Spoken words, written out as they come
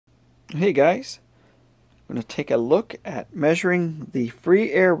Hey guys, I'm going to take a look at measuring the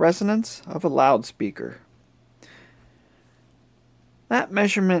free air resonance of a loudspeaker. That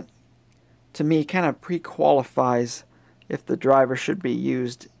measurement to me kind of pre-qualifies if the driver should be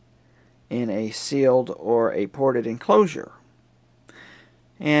used in a sealed or a ported enclosure.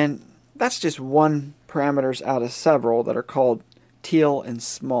 And that's just one parameters out of several that are called teal and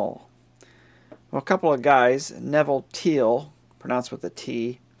small. Well, a couple of guys, Neville Teal, pronounced with a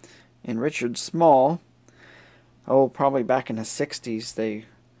T, and Richard Small, probably back in the 60s, they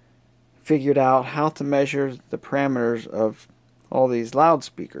figured out how to measure the parameters of all these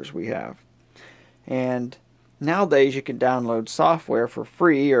loudspeakers we have. And nowadays you can download software for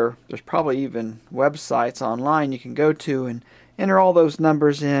free, or there's probably even websites online you can go to and enter all those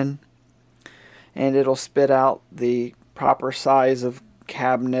numbers in, and it'll spit out the proper size of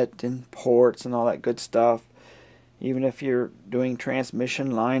cabinet and ports and all that good stuff. Even if you're doing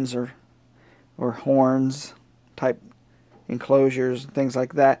transmission lines or horns type enclosures and things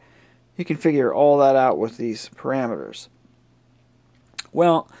like that, you can figure all that out with these parameters.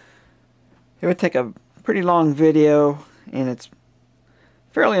 Well, it would take a pretty long video, and it's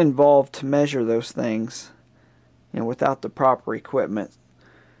fairly involved to measure those things, without the proper equipment.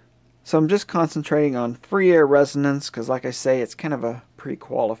 So I'm just concentrating on free air resonance because, like I say, it's kind of a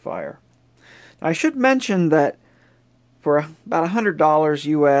pre-qualifier. I should mention that for about $100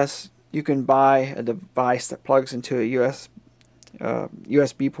 US, you can buy a device that plugs into a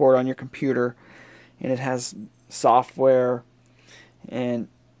USB port on your computer, and it has software, and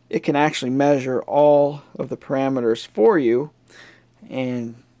it can actually measure all of the parameters for you,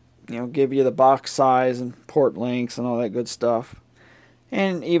 and give you the box size and port lengths and all that good stuff,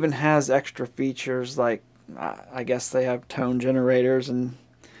 and even has extra features like I guess they have tone generators, and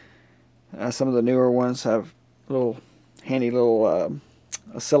some of the newer ones have handy little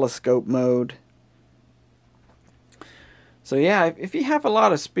oscilloscope mode. So yeah, if you have a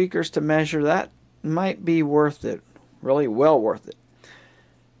lot of speakers to measure, that might be worth it, really well worth it.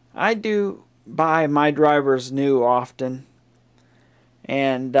 I do buy my drivers new often,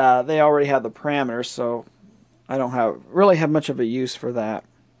 and they already have the parameters, so I don't really have much of a use for that.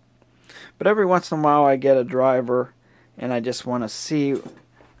 But every once in a while I get a driver and I just want to see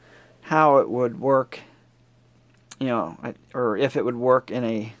how it would work, or if it would work in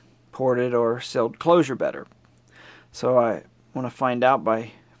a ported or sealed closure better. So I want to find out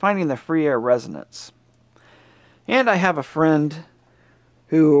by finding the free air resonance. And I have a friend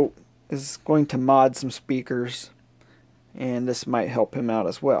who is going to mod some speakers, and this might help him out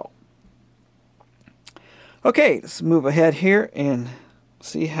as well. Okay, let's move ahead here and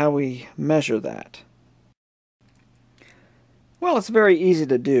see how we measure that. Well, it's very easy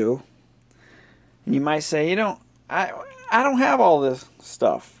to do. And you might say, I don't have all this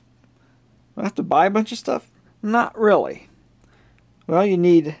stuff. I have to buy a bunch of stuff? Not really. Well, you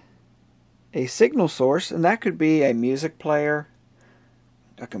need a signal source, and that could be a music player,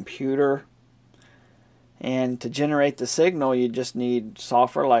 a computer. And to generate the signal, you just need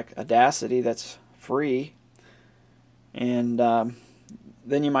software like Audacity that's free. And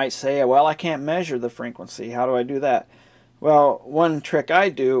then you might say, well, I can't measure the frequency. How do I do that? Well, one trick I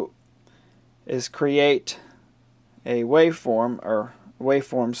do is create a waveform, or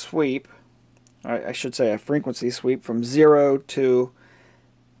waveform sweep. I should say a frequency sweep from 0 to,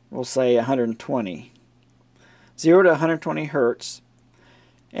 we'll say, 120. 0 to 120 hertz.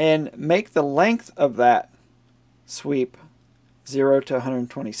 And make the length of that sweep 0 to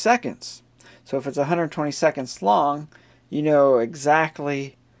 120 seconds. So if it's 120 seconds long, you know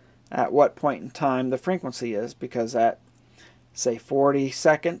exactly at what point in time the frequency is, because at, say, 40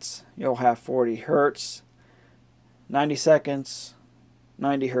 seconds, you'll have 40 hertz, 90 seconds,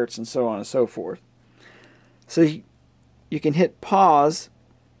 90 hertz, and so on and so forth. So you can hit pause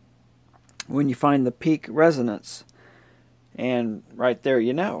when you find the peak resonance, and right there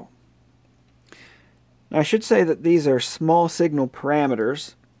you know. Now, I should say that these are small signal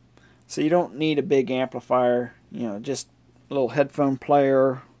parameters, so you don't need a big amplifier, just a little headphone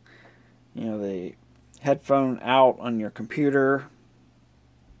player, the headphone out on your computer.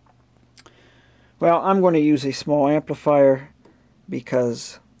 Well, I'm going to use a small amplifier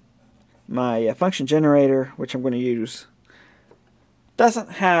because my function generator, which I'm going to use,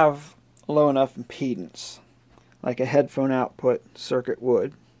 doesn't have low enough impedance like a headphone output circuit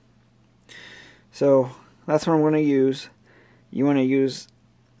would. So that's what I'm going to use. You want to use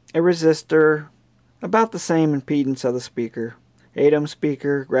a resistor about the same impedance of the speaker. 8 ohm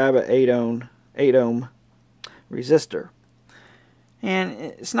speaker, grab an 8 ohm resistor. And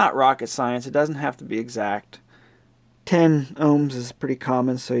it's not rocket science, it doesn't have to be exact. 10 ohms is pretty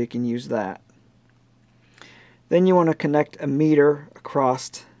common, so you can use that. Then you want to connect a meter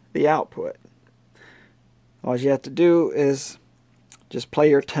across the output. All you have to do is just play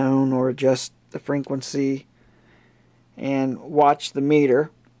your tone or adjust the frequency and watch the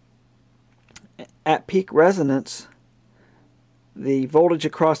meter. At peak resonance, the voltage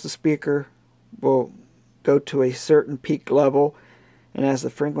across the speaker will go to a certain peak level, and as the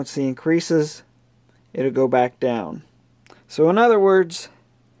frequency increases, it'll go back down. So in other words,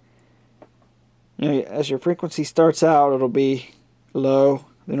 as your frequency starts out, it'll be low,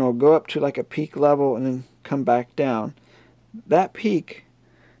 then it'll go up to like a peak level and then come back down. That peak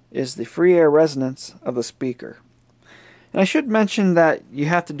is the free air resonance of the speaker. And I should mention that you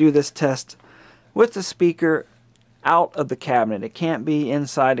have to do this test with the speaker out of the cabinet. It can't be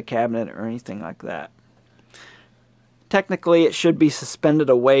inside the cabinet or anything like that. Technically, it should be suspended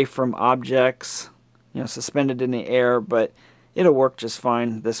away from objects, suspended in the air, but it'll work just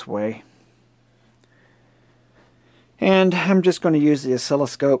fine this way. And I'm just going to use the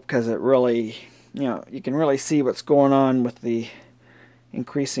oscilloscope because it really, you can really see what's going on with the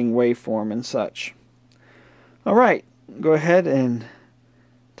increasing waveform and such. Alright, go ahead and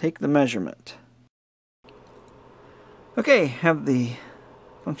take the measurement. Okay, have the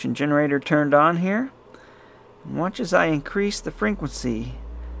function generator turned on here. And watch as I increase the frequency.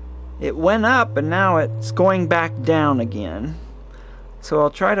 It went up and now it's going back down again. So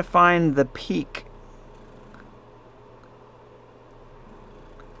I'll try to find the peak.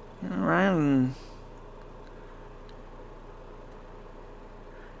 Around,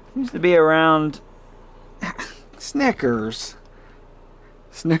 seems to be around Snickers.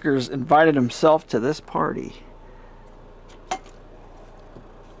 Snickers invited himself to this party.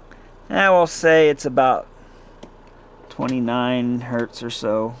 I will say it's about 29 hertz or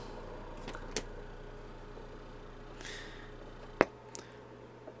so.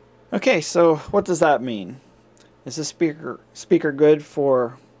 Okay, so what does that mean? Is this speaker good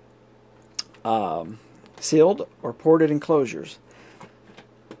for sealed or ported enclosures?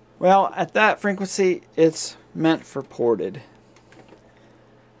 Well, at that frequency, it's meant for ported.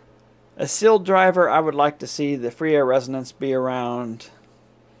 A sealed driver, I would like to see the free air resonance be around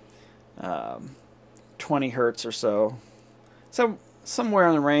 20 hertz or so. So somewhere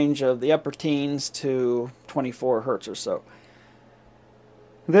in the range of the upper teens to 24 hertz or so.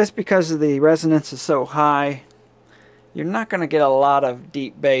 This, because the resonance is so high, you're not going to get a lot of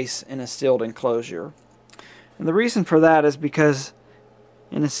deep bass in a sealed enclosure. And the reason for that is because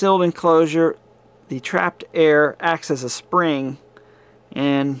in a sealed enclosure, the trapped air acts as a spring,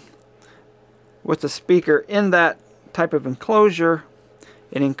 and with the speaker in that type of enclosure,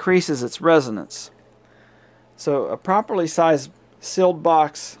 it increases its resonance. So a properly sized sealed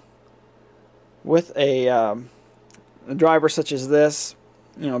box with a driver such as this,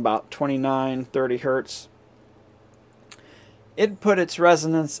 about 29-30 hertz, it'd put its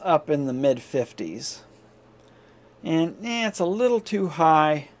resonance up in the mid-50s. And it's a little too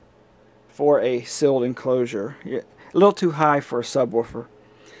high for a sealed enclosure. A little too high for a subwoofer.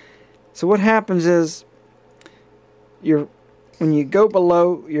 So what happens is, when you go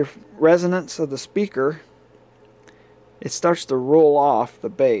below your resonance of the speaker, it starts to roll off the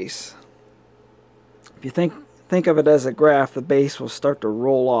bass. If you think of it as a graph, the bass will start to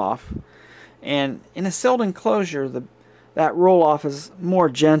roll off. And in a sealed enclosure, that roll off is more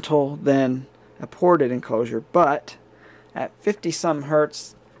gentle than a ported enclosure, but at 50 some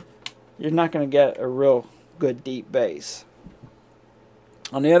hertz, you're not going to get a real good deep bass.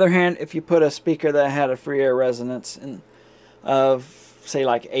 On the other hand, if you put a speaker that had a free air resonance of, say,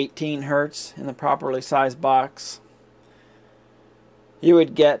 like 18 hertz in the properly sized box, you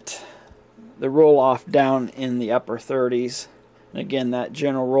would get the roll off down in the upper 30s. And again, that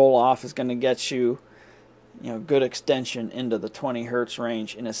general roll off is going to get you, good extension into the 20 hertz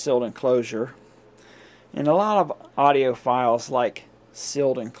range in a sealed enclosure. And a lot of audiophiles like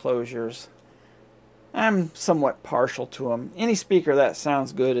sealed enclosures. I'm somewhat partial to them. Any speaker that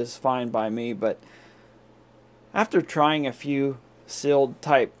sounds good is fine by me, but after trying a few sealed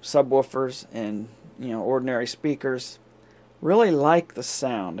type subwoofers and ordinary speakers, really like the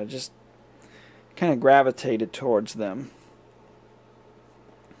sound. I just kind of gravitated towards them.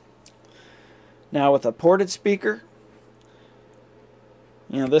 Now with a ported speaker,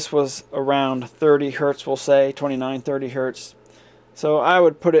 this was around 30 hertz, we'll say, 29-30 hertz. So I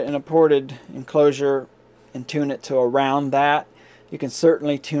would put it in a ported enclosure and tune it to around that. You can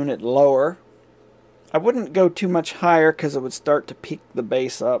certainly tune it lower. I wouldn't go too much higher because it would start to peak the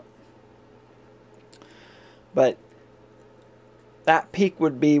bass up. But that peak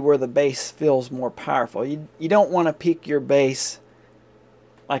would be where the bass feels more powerful. You don't want to peak your bass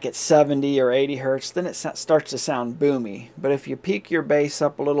like at 70 or 80 hertz, then it starts to sound boomy. But if you peak your bass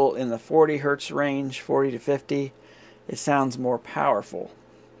up a little in the 40 hertz range, 40 to 50, it sounds more powerful.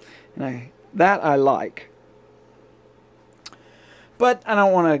 And that I like. But I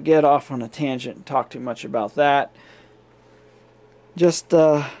don't want to get off on a tangent and talk too much about that. Just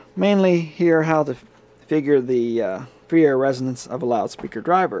mainly hear how to figure the free air resonance of a loudspeaker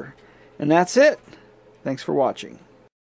driver. And that's it. Thanks for watching.